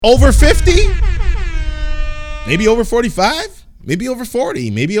Over 50? Maybe over 45? Maybe over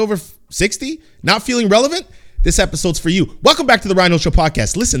 40? Maybe over 60? Not feeling relevant? This episode's for you. Welcome back to the Ryan Holtz Show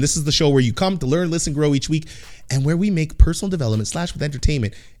podcast. Listen, this is the show where you come to learn, listen, grow each week, and where we make personal development / with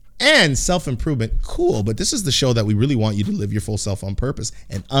entertainment and self-improvement cool. But this is the show that we really want you to live your full self on purpose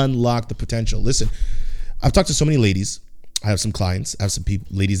and unlock the potential. Listen, I've talked to so many ladies. I have some clients. I have some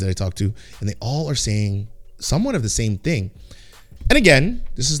ladies that I talk to, and they all are saying somewhat of the same thing. And again,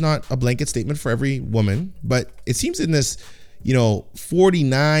 this is not a blanket statement for every woman, but it seems in this,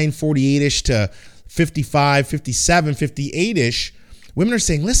 49, 48-ish to 55, 57, 58-ish, women are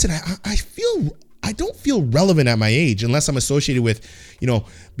saying, listen, I don't feel relevant at my age unless I'm associated with,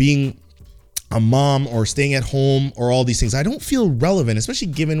 being a mom or staying at home or all these things. I don't feel relevant, especially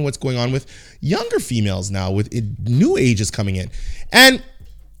given what's going on with younger females now, with new ages coming in. And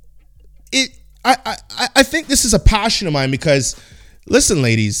I think this is a passion of mine because, listen,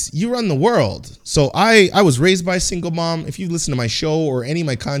 ladies, you run the world. So I was raised by a single mom. If you listen to my show or any of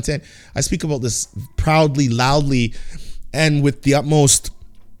my content, I speak about this proudly, loudly, and with the utmost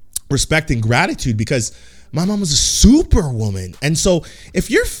respect and gratitude because my mom was a superwoman. And so if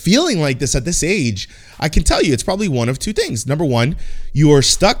you're feeling like this at this age, I can tell you it's probably one of two things. Number one, you are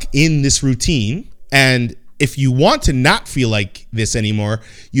stuck in this routine, and if you want to not feel like this anymore,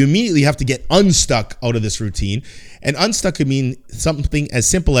 you immediately have to get unstuck out of this routine. And unstuck could mean something as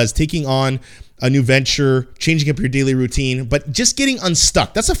simple as taking on a new venture, changing up your daily routine, but just getting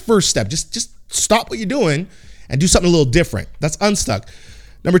unstuck. That's a first step. Just stop what you're doing and do something a little different. That's unstuck.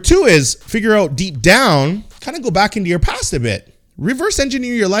 Number two is figure out deep down, kind of go back into your past a bit. Reverse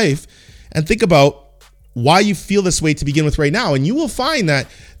engineer your life and think about why you feel this way to begin with right now. And you will find that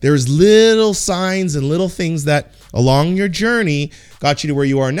there's little signs and little things that along your journey got you to where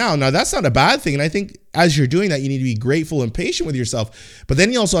you are now. Now, that's not a bad thing. And I think as you're doing that, you need to be grateful and patient with yourself. But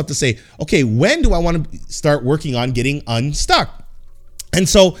then you also have to say, okay, when do I want to start working on getting unstuck? And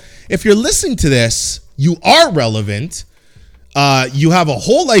so if you're listening to this, you are relevant. You have a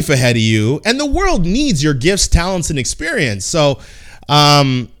whole life ahead of you, and the world needs your gifts, talents, and experience. So,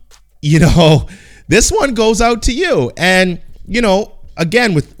 this one goes out to you. And,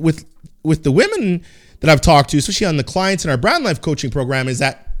 again, with the women that I've talked to, especially on the clients in our Brand Life coaching program, is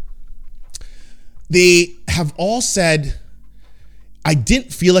that they have all said, I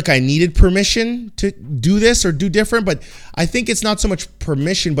didn't feel like I needed permission to do this or do different, but I think it's not so much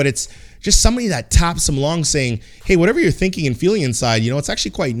permission, but it's just somebody that taps them along saying, hey, whatever you're thinking and feeling inside, it's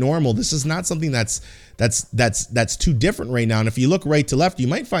actually quite normal. This is not something that's too different right now. And if you look right to left, you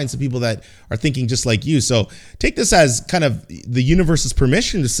might find some people that are thinking just like you. So take this as kind of the universe's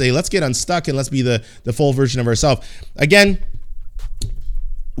permission to say, let's get unstuck and let's be the full version of ourselves. Again,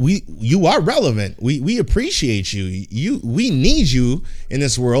 you are relevant. We appreciate you. We need you in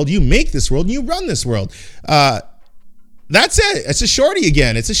this world. You make this world and you run this world. That's it. It's a shorty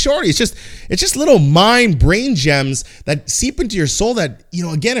again. It's a shorty. It's just little brain gems that seep into your soul that,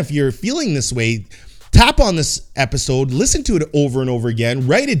 again, if you're feeling this way, tap on this episode, listen to it over and over again,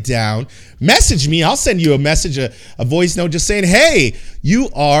 write it down, message me. I'll send you a message, a voice note just saying, hey, you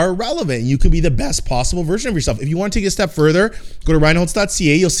are relevant. You can be the best possible version of yourself. If you want to take a step further, go to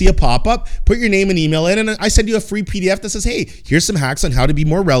ryanholtz.ca. You'll see a pop-up, put your name and email in, and I send you a free PDF that says, hey, here's some hacks on how to be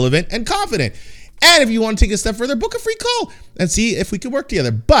more relevant and confident. And if you want to take a step further, book a free call and see if we can work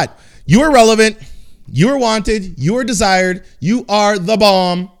together. But you are relevant, you are wanted, you are desired, you are the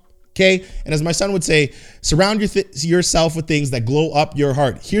bomb. Okay. And as my son would say, surround yourself with things that glow up your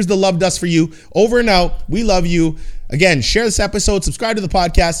heart. Here's the love dust for you. Over and out. We love you. Again, share this episode, subscribe to the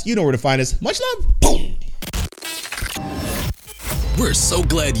podcast. You know where to find us. Much love. Boom. We're so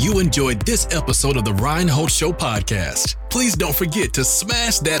glad you enjoyed this episode of the Ryan Holtz Show podcast. Please don't forget to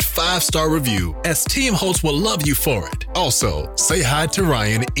smash that 5-star review, as Team Holtz will love you for it. Also, say hi to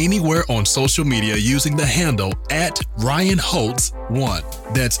Ryan anywhere on social media using the handle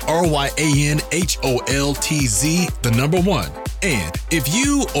 @RyanHoltz1. That's RyanHoltz, 1. And if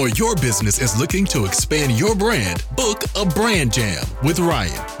you or your business is looking to expand your brand, book a brand jam with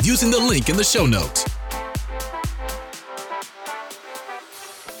Ryan using the link in the show notes.